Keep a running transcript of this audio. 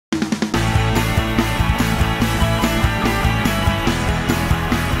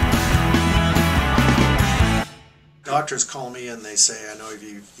doctors call me and they say, I know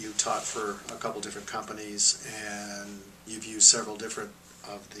you taught for a couple different companies and you've used several different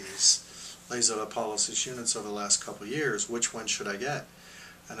of these LAL policies units over the last couple of years. Which one should I get?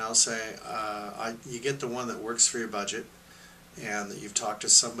 And I'll say, you get the one that works for your budget and that you've talked to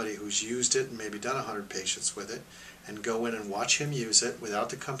somebody who's used it and maybe done 100 patients with it, and go in and watch him use it without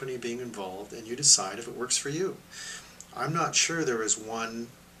the company being involved, and you decide if it works for you. I'm not sure there is one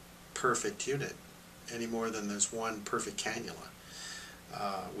perfect unit any more than there's one perfect cannula.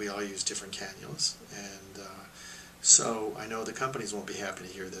 We all use different cannulas, and so I know the companies won't be happy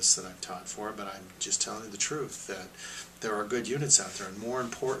to hear this that I've taught for, but I'm just telling you the truth, that there are good units out there, and more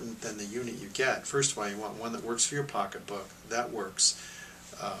important than the unit you get, first of all, you want one that works for your pocketbook, that works,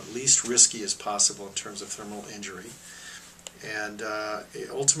 least risky as possible in terms of thermal injury, and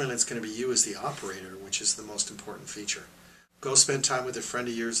ultimately it's going to be you as the operator, which is the most important feature. Go spend time with a friend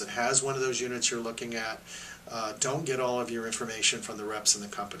of yours that has one of those units you're looking at. Don't get all of your information from the reps and the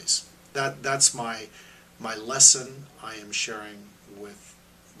companies. That's my lesson I am sharing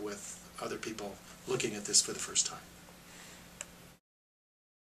with other people looking at this for the first time.